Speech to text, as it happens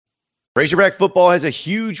Razorback football has a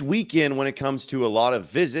huge weekend when it comes to a lot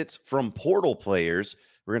of visits from portal players.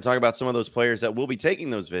 We're going to talk about some of those players that will be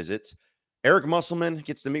taking those visits. Eric Musselman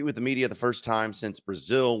gets to meet with the media the first time since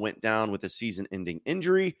Brazil went down with a season-ending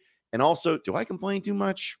injury. And also, do I complain too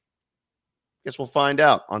much? Guess we'll find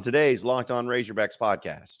out on today's Locked On Razorbacks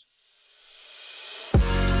podcast.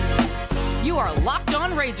 You are Locked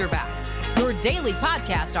On Razorbacks, your daily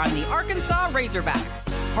podcast on the Arkansas Razorbacks.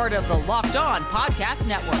 Part of the Locked On Podcast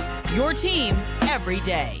Network, your team every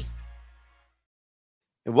day.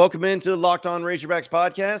 And welcome into the Locked On Razorbacks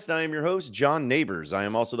podcast. I am your host, John Neighbors. I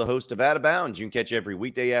am also the host of Out of Bounds. You can catch every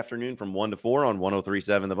weekday afternoon from 1 to 4 on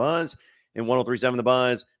 103.7 The Buzz and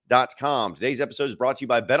 103.7thebuzz.com. Today's episode is brought to you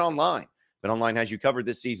by BetOnline. BetOnline has you covered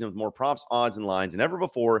this season with more props, odds, and lines than ever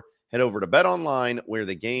before. Head over to BetOnline where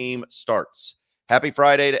the game starts. Happy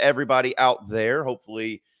Friday to everybody out there.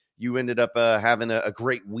 Hopefully you ended up having a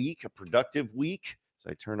great week, a productive week.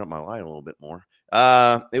 So I turned up my light a little bit more.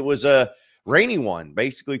 It was a rainy one,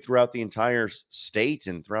 basically throughout the entire state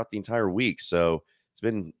and throughout the entire week. So it's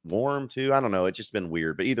been warm too. I don't know. It's just been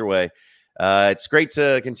weird. But either way, it's great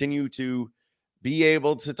to continue to be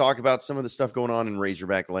able to talk about some of the stuff going on in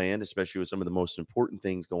Razorback land, especially with some of the most important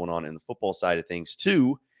things going on in the football side of things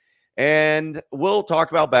too. And we'll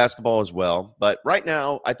talk about basketball as well. But right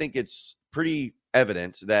now, I think it's pretty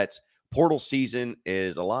evident that portal season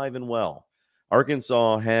is alive and well.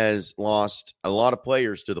 Arkansas has lost a lot of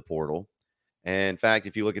players to the portal. And in fact,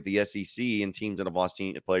 if you look at the SEC and teams that have lost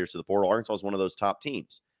players to the portal, Arkansas is one of those top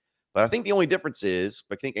teams. But I think the only difference is,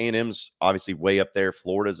 I think A&M's obviously way up there.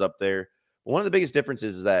 Florida's up there. But one of the biggest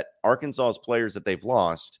differences is that Arkansas's players that they've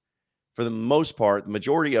lost, for the most part, the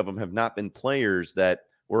majority of them have not been players that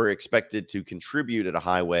were expected to contribute at a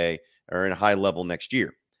high way or in a high level next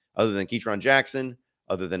year. Other than Ketron Jackson,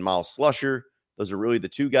 other than Miles Slusher, those are really the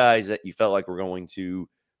two guys that you felt like were going to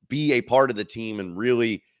be a part of the team and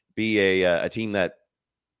really be a team that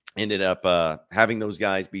ended up having those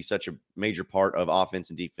guys be such a major part of offense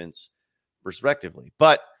and defense, respectively.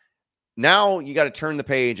 But now you got to turn the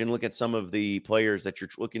page and look at some of the players that you're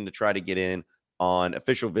looking to try to get in on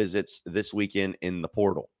official visits this weekend in the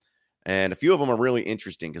portal. And a few of them are really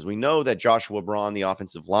interesting because we know that Joshua Braun, the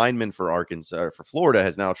offensive lineman for Florida,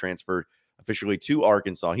 has now transferred officially to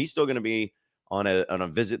Arkansas. He's still going to be on a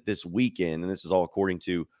visit this weekend, and this is all according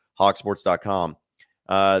to hogsports.com,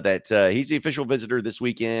 that he's the official visitor this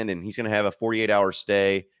weekend, and he's going to have a 48-hour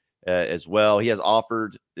stay as well.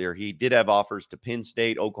 He did have offers to Penn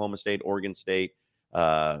State, Oklahoma State, Oregon State,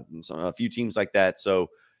 a few teams like that. So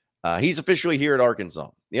he's officially here at Arkansas.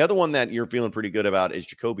 The other one that you're feeling pretty good about is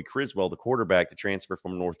Jacoby Criswell, the quarterback, the transfer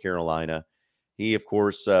from North Carolina. He, of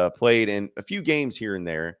course, played in a few games here and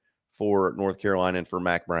there for North Carolina and for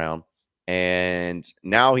Mack Brown. And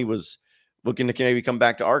now he was looking to maybe come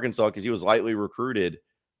back to Arkansas because he was lightly recruited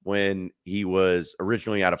when he was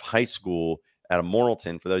originally out of high school out of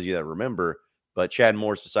Morrilton, for those of you that remember. But Chad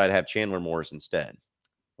Morris decided to have Chandler Morris instead,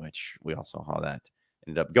 which we all saw how that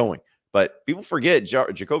ended up going. But people forget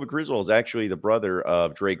Jacoby Criswell is actually the brother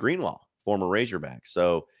of Dre Greenlaw, former Razorback.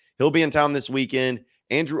 So he'll be in town this weekend.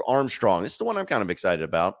 Andrew Armstrong, this is the one I'm kind of excited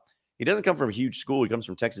about. He doesn't come from a huge school. He comes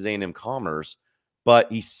from Texas A&M Commerce,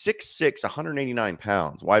 but he's 6'6", 189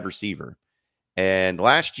 pounds, wide receiver. And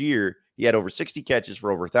last year, he had over 60 catches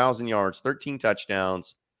for over 1,000 yards, 13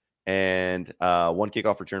 touchdowns, and one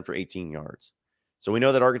kickoff return for 18 yards. So we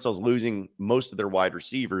know that Arkansas is losing most of their wide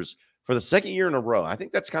receivers for the second year in a row. I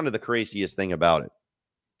think that's kind of the craziest thing about it.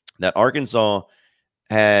 That Arkansas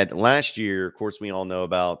had last year, of course, we all know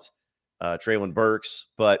about Treylon Burks,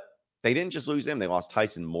 but they didn't just lose him. They lost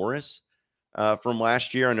Tyson Morris from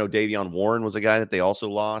last year. I know Davion Warren was a guy that they also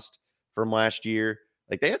lost from last year.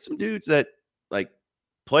 Like, they had some dudes that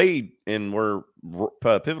played and were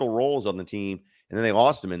pivotal roles on the team, and then they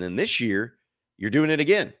lost him. And then this year, you're doing it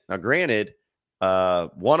again. Now, granted,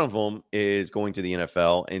 one of them is going to the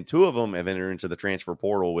NFL, and two of them have entered into the transfer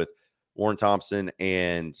portal with Warren Thompson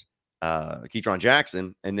and Ketron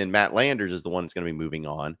Jackson, and then Matt Landers is the one that's going to be moving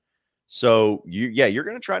on. So you're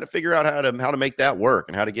going to try to figure out how to make that work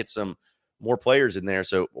and how to get some more players in there.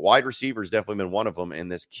 So wide receiver has definitely been one of them.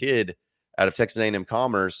 And this kid out of Texas A&M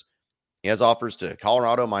Commerce, he has offers to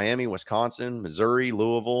Colorado, Miami, Wisconsin, Missouri,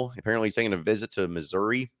 Louisville. Apparently he's taking a visit to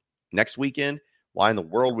Missouri next weekend. Why in the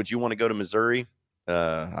world would you want to go to Missouri?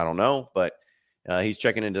 I don't know, but he's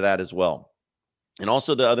checking into that as well. And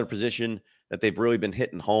also the other position that they've really been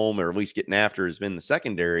hitting home, or at least getting after, has been the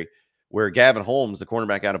secondary, where Gavin Holmes, the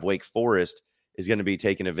cornerback out of Wake Forest, is going to be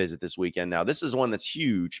taking a visit this weekend. Now, this is one that's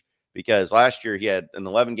huge because last year he had in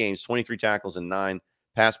 11 games, 23 tackles and 9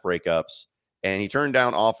 pass breakups, and he turned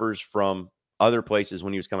down offers from other places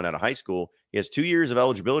when he was coming out of high school. He has 2 years of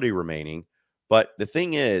eligibility remaining. But the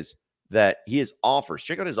thing is that he has offers.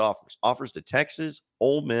 Check out his offers. Offers to Texas,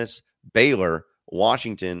 Ole Miss, Baylor,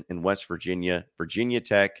 Washington, and West Virginia, Virginia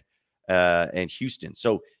Tech, and Houston.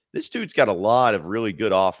 So this dude's got a lot of really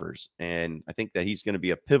good offers. And I think that he's going to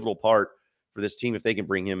be a pivotal part for this team if they can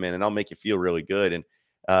bring him in. And I'll make you feel really good. And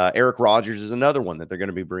Eric Rogers is another one that they're going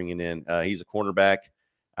to be bringing in. He's a cornerback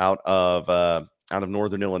out of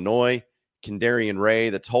Northern Illinois. Kendarian Ray,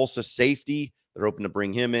 the Tulsa safety, they're hoping to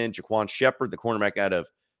bring him in. Jaquan Shepard, the cornerback out of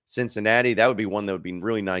Cincinnati. That would be one that would be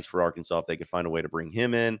really nice for Arkansas if they could find a way to bring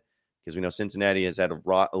him in, because we know Cincinnati has had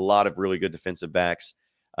a lot of really good defensive backs.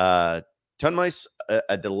 Tunmais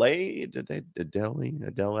Adele.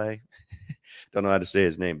 Don't know how to say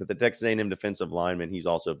his name, but the Texas A&M defensive lineman, he's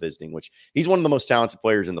also visiting, which he's one of the most talented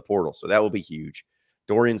players in the portal, so that will be huge.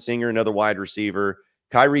 Dorian Singer, another wide receiver.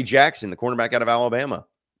 Kyrie Jackson, the cornerback out of Alabama.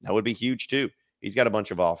 That would be huge too. He's got a bunch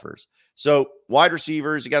of offers. So wide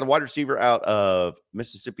receivers, you got a wide receiver out of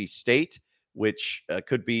Mississippi State, which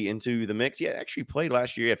could be into the mix. He actually played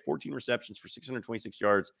last year. He had 14 receptions for 626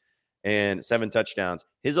 yards and 7 touchdowns.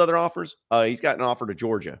 His other offers, he's got an offer to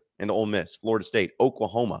Georgia and Ole Miss, Florida State,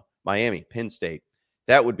 Oklahoma, Miami, Penn State.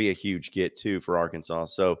 That would be a huge get too for Arkansas.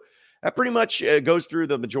 So that pretty much goes through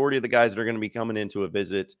the majority of the guys that are going to be coming into a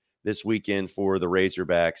visit this weekend for the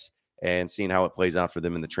Razorbacks and seeing how it plays out for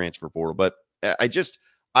them in the transfer portal. But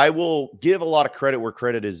I will give a lot of credit where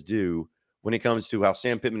credit is due when it comes to how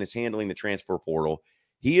Sam Pittman is handling the transfer portal.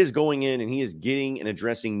 He is going in and he is getting and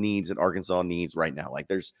addressing needs that Arkansas needs right now. Like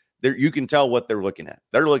you can tell what they're looking at.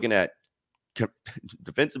 They're looking at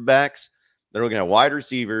defensive backs, they're looking at wide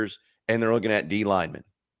receivers, and they're looking at D linemen.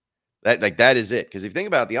 That is it. Because if you think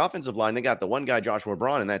about it, the offensive line, they got the one guy, Joshua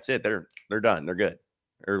Braun, and that's it. They're done. They're good.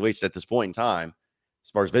 Or at least at this point in time,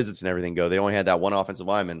 as far as visits and everything go, they only had that one offensive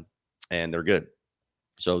lineman, and they're good.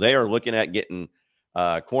 So they are looking at getting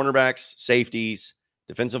cornerbacks, safeties,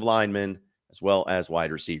 defensive linemen, as well as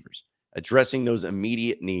wide receivers, addressing those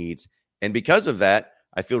immediate needs. And because of that,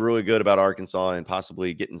 I feel really good about Arkansas and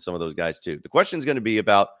possibly getting some of those guys too. The question is going to be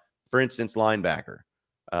about, for instance, linebacker.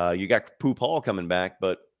 You got Pooh Paul coming back,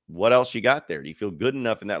 but what else you got there? Do you feel good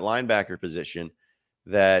enough in that linebacker position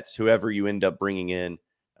that whoever you end up bringing in,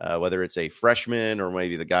 whether it's a freshman or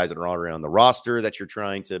maybe the guys that are already on the roster that you're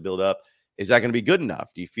trying to build up, is that going to be good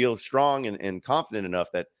enough? Do you feel strong and confident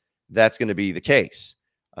enough that that's going to be the case?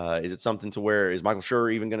 Is it something to where is Michael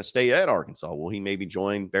Schur even going to stay at Arkansas? Will he maybe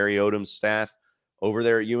join Barry Odom's staff over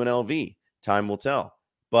there at UNLV? Time will tell.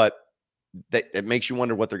 But it makes you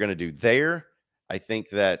wonder what they're going to do there. I think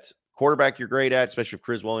that quarterback you're great at, especially if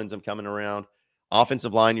Criswell ends up coming around.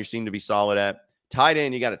 Offensive line you seem to be solid at. Tight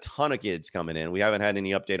end, you got a ton of kids coming in. We haven't had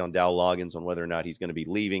any update on Dow Loggins on whether or not he's going to be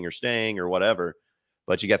leaving or staying or whatever.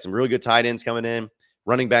 But you got some really good tight ends coming in.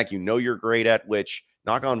 Running back, you're great at, which,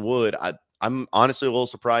 knock on wood, I'm honestly a little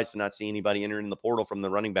surprised to not see anybody entering the portal from the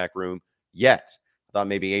running back room yet. I thought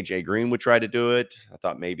maybe A.J. Green would try to do it. I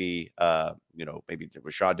thought maybe Rashad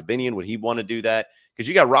Dubinion, would he want to do that? Because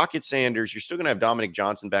you got Rocket Sanders. You're still going to have Dominic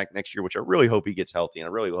Johnson back next year, which I really hope he gets healthy. And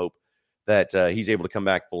I really hope that he's able to come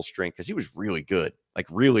back full strength because he was really good, like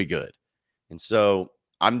really good. And so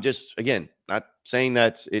I'm just, again, not saying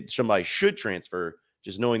that somebody should transfer,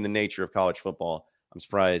 just knowing the nature of college football. I'm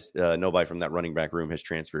surprised nobody from that running back room has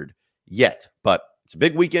transferred yet. But it's a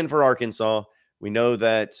big weekend for Arkansas. We know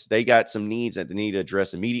that they got some needs that they need to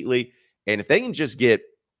address immediately. And if they can just get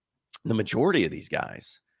the majority of these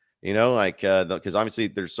guys, because obviously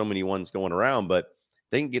there's so many ones going around, but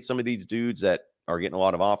they can get some of these dudes that are getting a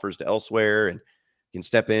lot of offers to elsewhere and can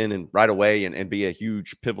step in and right away and be a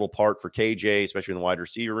huge pivotal part for KJ, especially in the wide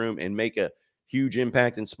receiver room, and make a huge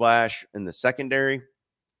impact and splash in the secondary.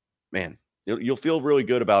 Man, you'll feel really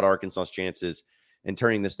good about Arkansas's chances in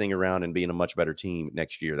turning this thing around and being a much better team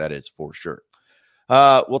next year. That is for sure.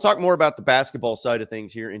 We'll talk more about the basketball side of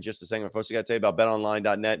things here in just a second. First, I got to tell you about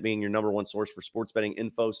betonline.net being your number one source for sports betting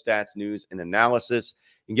info, stats, news, and analysis.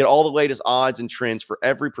 You can get all the latest odds and trends for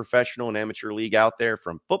every professional and amateur league out there,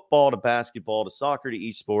 from football to basketball to soccer to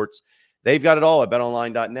esports. They've got it all at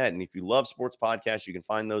betonline.net. And if you love sports podcasts, you can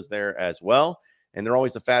find those there as well. And they're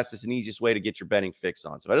always the fastest and easiest way to get your betting fix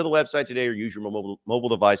on. So head to the website today or use your mobile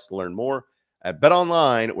device to learn more at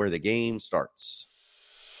BetOnline, where the game starts.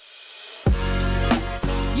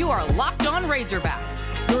 You are Locked On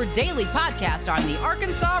Razorbacks, your daily podcast on the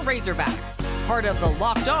Arkansas Razorbacks, part of the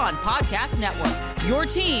Locked On Podcast Network, your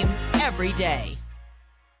team every day.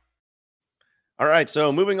 All right,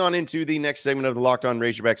 so moving on into the next segment of the Locked On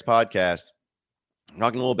Razorbacks podcast,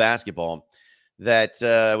 talking a little basketball,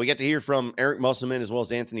 that we get to hear from Eric Musselman as well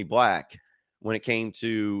as Anthony Black. when it came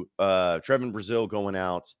to Trevin Brazile going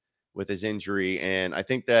out with his injury. And I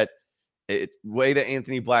think that the way that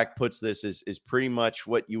Anthony Black puts this is pretty much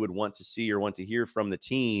what you would want to see or want to hear from the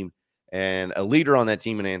team, and a leader on that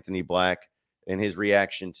team in Anthony Black, and his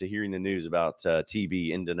reaction to hearing the news about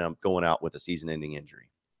TB ended up going out with a season-ending injury.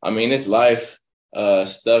 I mean, it's life.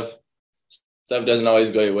 Stuff doesn't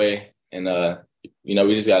always go your way. And,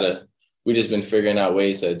 we just been figuring out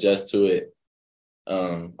ways to adjust to it.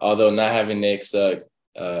 Although not having Nick suck,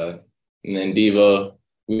 and then Devo,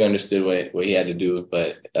 we understood what he had to do,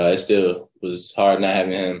 but it still was hard not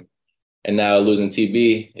having him. And now losing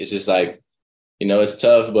TB, it's just like, it's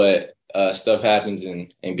tough, but stuff happens,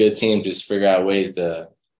 and good teams just figure out ways to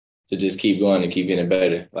just keep going and keep getting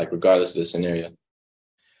better, like regardless of the scenario.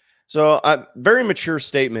 So a very mature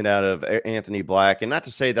statement out of Anthony Black, and not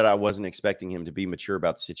to say that I wasn't expecting him to be mature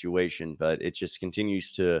about the situation, but it just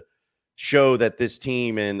continues to show that this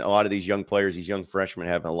team and a lot of these young players, these young freshmen,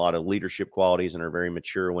 have a lot of leadership qualities and are very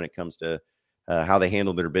mature when it comes to how they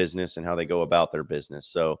handle their business and how they go about their business.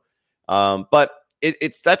 So, but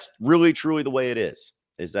that's really truly the way it is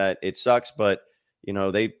that it sucks, but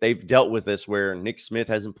they've dealt with this where Nick Smith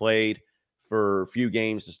hasn't played for a few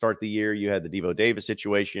games to start the year. You had the Devo Davis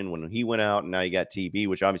situation when he went out, and now you got TB,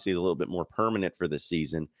 which obviously is a little bit more permanent for this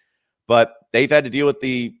season. But they've had to deal with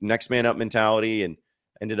the next man up mentality and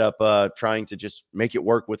ended up trying to just make it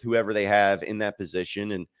work with whoever they have in that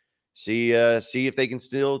position and see if they can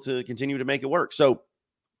still to continue to make it work. So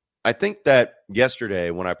I think that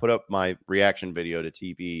yesterday when I put up my reaction video to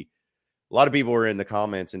TB, a lot of people were in the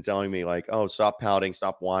comments and telling me like, oh, stop pouting,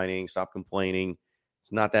 stop whining, stop complaining.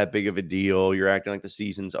 It's not that big of a deal. You're acting like the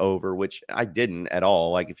season's over, which I didn't at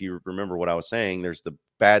all. Like, if you remember what I was saying, there's the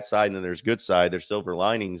bad side and then there's good side. There's silver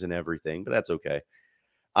linings and everything, but that's okay.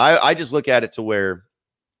 I just look at it to where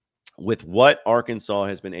with what Arkansas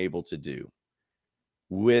has been able to do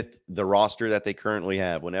with the roster that they currently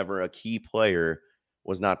have, whenever a key player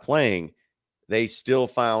was not playing, they still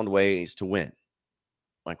found ways to win.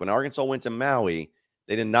 Like when Arkansas went to Maui,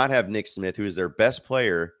 they did not have Nick Smith, who is their best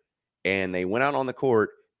player, and they went out on the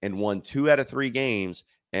court and won 2 out of 3 games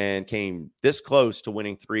and came this close to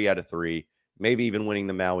winning 3 out of 3, maybe even winning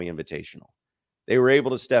the Maui Invitational. They were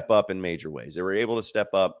able to step up in major ways. They were able to step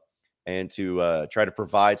up and to try to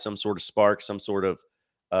provide some sort of spark, some sort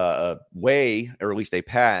of way, or at least a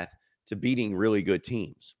path to beating really good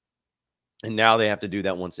teams. And now they have to do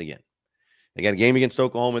that once again. They got a game against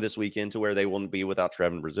Oklahoma this weekend to where they won't be without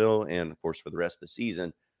Trevin Brazile and, of course, for the rest of the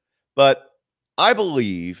season. But I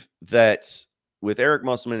believe that with Eric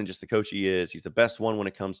Musselman and just the coach he is, he's the best one when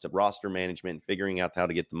it comes to roster management and figuring out how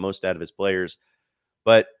to get the most out of his players.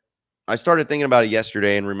 But I started thinking about it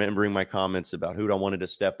yesterday and remembering my comments about who I wanted to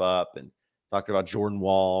step up and talked about Jordan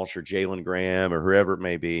Walsh or Jalen Graham or whoever it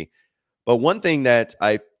may be. But one thing that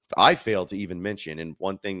I failed to even mention, and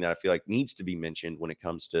one thing that I feel like needs to be mentioned when it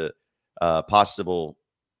comes to possible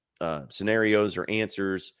scenarios or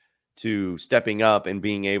answers to stepping up and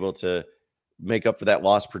being able to make up for that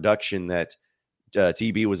lost production that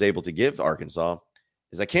TB was able to give Arkansas,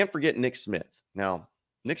 is I can't forget Nick Smith. Now,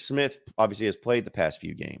 Nick Smith obviously has played the past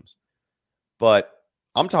few games, but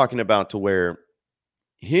I'm talking about to where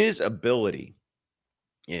his ability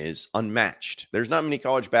is unmatched. There's not many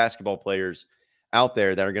college basketball players out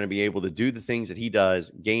there that are going to be able to do the things that he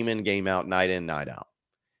does game in, game out, night in, night out.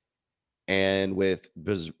 And with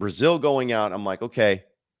Brazile going out, I'm like, okay,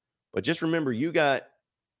 but just remember, you got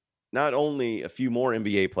not only a few more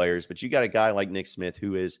NBA players, but you got a guy like Nick Smith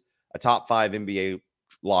who is a top 5 NBA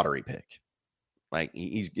lottery pick. Like,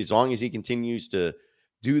 he's as long as he continues to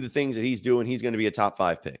do the things that he's doing, he's going to be a top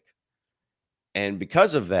 5 pick. And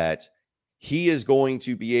because of that, he is going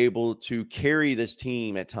to be able to carry this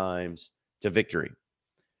team at times to victory.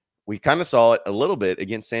 We kind of saw it a little bit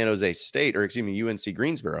against San Jose State, or excuse me, UNC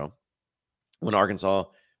Greensboro, when Arkansas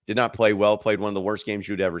did not play well, played one of the worst games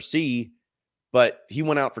you'd ever see, but he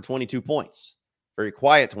went out for 22 points, very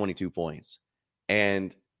quiet 22 points,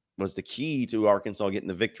 and was the key to Arkansas getting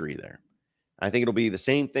the victory there. I think it'll be the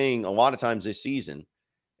same thing a lot of times this season,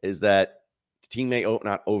 is that the team may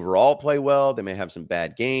not overall play well. They may have some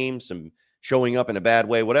bad games, some showing up in a bad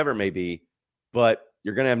way, whatever it may be, but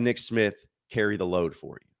you're going to have Nick Smith carry the load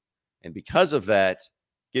for you. And because of that,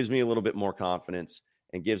 gives me a little bit more confidence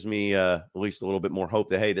and gives me at least a little bit more hope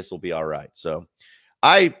that, hey, this will be all right. So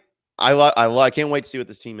I can't wait to see what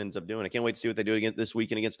this team ends up doing. I can't wait to see what they do again this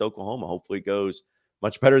weekend against Oklahoma. Hopefully it goes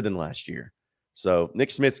much better than last year. So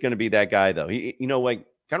Nick Smith's going to be that guy, though. He, like,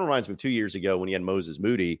 kind of reminds me of 2 years ago when he had Moses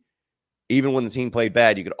Moody. Even when the team played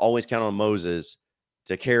bad, you could always count on Moses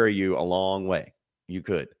to carry you a long way. You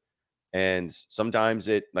could. And sometimes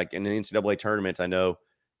it, like in the NCAA tournament, I know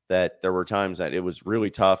that there were times that it was really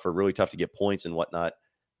tough to get points and whatnot.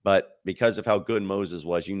 But because of how good Moses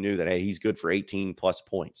was, you knew that, hey, he's good for 18 plus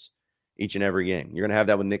points each and every game. You're going to have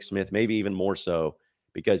that with Nick Smith, maybe even more so,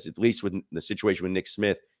 because at least with the situation with Nick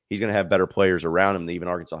Smith, he's going to have better players around him than even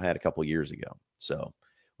Arkansas had a couple years ago. So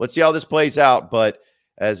let's see how this plays out. But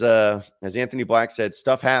as Anthony Black said,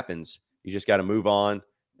 stuff happens. You just got to move on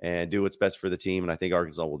and do what's best for the team. And I think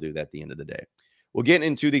Arkansas will do that at the end of the day. We'll get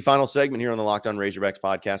into the final segment here on the Locked On Razorbacks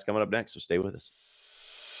podcast coming up next, so stay with us.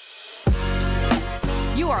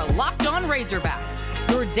 You are Locked On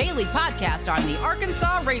Razorbacks, your daily podcast on the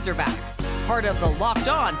Arkansas Razorbacks, part of the Locked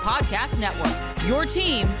On Podcast Network, your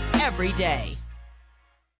team every day.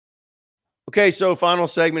 Okay, so final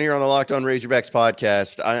segment here on the Locked On Razorbacks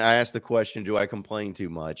podcast. I asked the question, do I complain too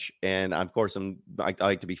much? And of course, I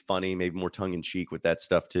like to be funny, maybe more tongue-in-cheek with that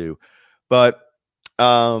stuff too. But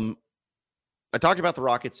I talked about the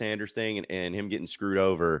Rocket Sanders thing and him getting screwed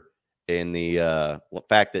over in the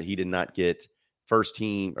fact that he did not get first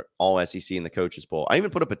team all SEC in the coaches poll. I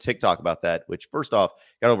even put up a TikTok about that, which first off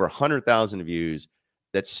got over 100,000 views.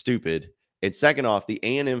 That's stupid. And second off, the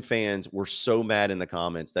A&M fans were so mad in the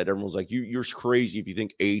comments that everyone was like, you're crazy if you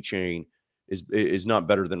think A-Chain is not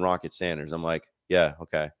better than Rocket Sanders. I'm like, yeah,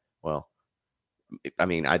 okay. Well, I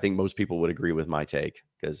mean, I think most people would agree with my take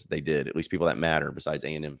because they did, at least people that matter besides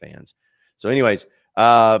A&M fans. So anyways,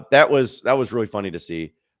 that was really funny to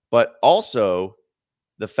see. But also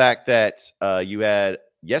the fact that you had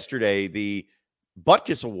yesterday the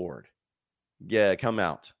Butkus Award come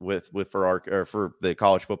out for the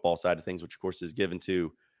college football side of things, which of course is given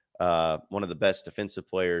to one of the best defensive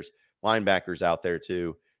players, linebackers out there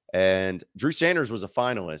too. And Drew Sanders was a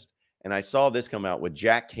finalist. And I saw this come out with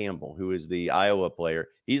Jack Campbell, who is the Iowa player.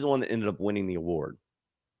 He's the one that ended up winning the award.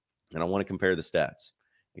 And I want to compare the stats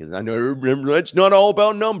because I know it's not all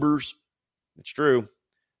about numbers. It's true.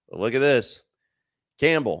 But look at this.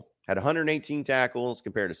 Campbell had 118 tackles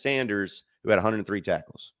compared to Sanders, who had 103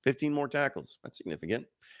 tackles. 15 more tackles. That's significant.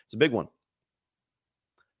 It's a big one.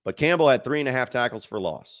 But Campbell had 3.5 tackles for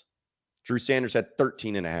loss. Drew Sanders had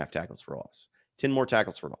 13.5 tackles for loss. 10 more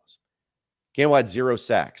tackles for loss. Campbell had 0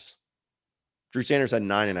 sacks. Drew Sanders had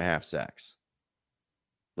 9.5 sacks.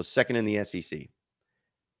 Was second in the SEC.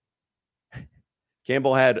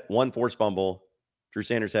 Campbell had 1 forced fumble. Drew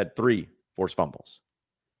Sanders had 3 forced fumbles.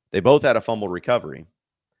 They both had a fumble recovery.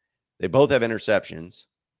 They both have interceptions.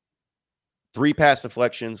 3 pass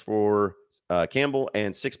deflections for Campbell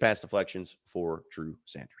and 6 pass deflections for Drew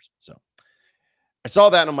Sanders. So I saw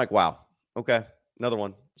that and I'm like, wow, okay, another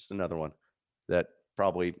one, just another one that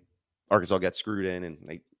probably Arkansas got screwed in and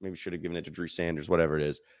they maybe should have given it to Drew Sanders, whatever it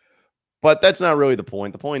is. But that's not really the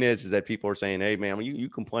point. The point is that people are saying, hey, man, you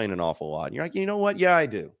complain an awful lot. And you're like, you know what? Yeah, I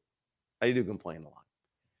do. I do complain a lot.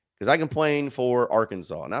 Because I complain for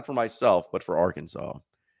Arkansas, not for myself, but for Arkansas.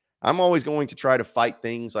 I'm always going to try to fight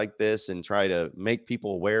things like this and try to make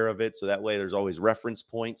people aware of it. So that way there's always reference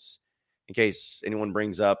points in case anyone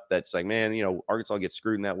brings up that's like, man, Arkansas gets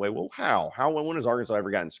screwed in that way. Well, how? When has Arkansas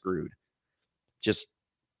ever gotten screwed? Just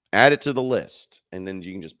add it to the list. And then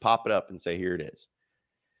you can just pop it up and say, here it is.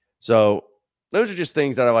 So those are just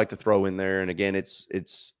things that I like to throw in there. And again, it's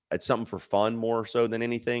something for fun more so than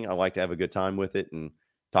anything. I like to have a good time with it and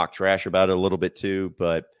talk trash about it a little bit too.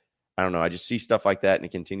 But I don't know. I just see stuff like that and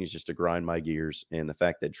it continues just to grind my gears. And the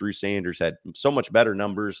fact that Drew Sanders had so much better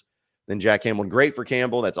numbers than Jack Campbell. Great for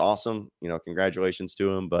Campbell. That's awesome. Congratulations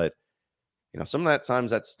to him. But, some of that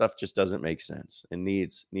times that stuff just doesn't make sense and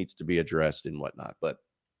needs to be addressed and whatnot. But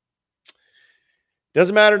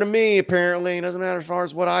doesn't matter to me, apparently. It doesn't matter as far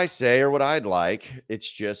as what I say or what I'd like. It's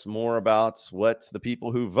just more about what the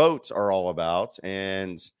people who vote are all about.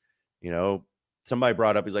 And, somebody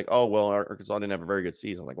brought up, he's like, oh, well, Arkansas didn't have a very good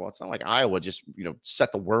season. I'm like, well, it's not like Iowa just,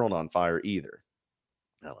 set the world on fire either.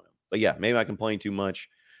 I don't know. But yeah, maybe I complain too much.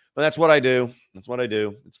 But that's what I do. That's what I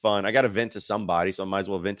do. It's fun. I got to vent to somebody, so I might as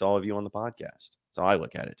well vent to all of you on the podcast. That's how I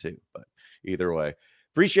look at it too. But either way.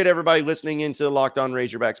 Appreciate everybody listening into the Locked On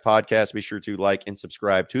Razorbacks podcast. Be sure to like and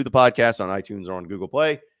subscribe to the podcast on iTunes or on Google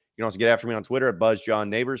Play. You can also get after me on Twitter at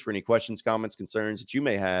BuzzJohnNeighbors for any questions, comments, concerns that you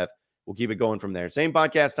may have. We'll keep it going from there. Same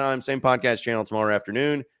podcast time, same podcast channel tomorrow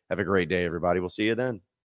afternoon. Have a great day, everybody. We'll see you then.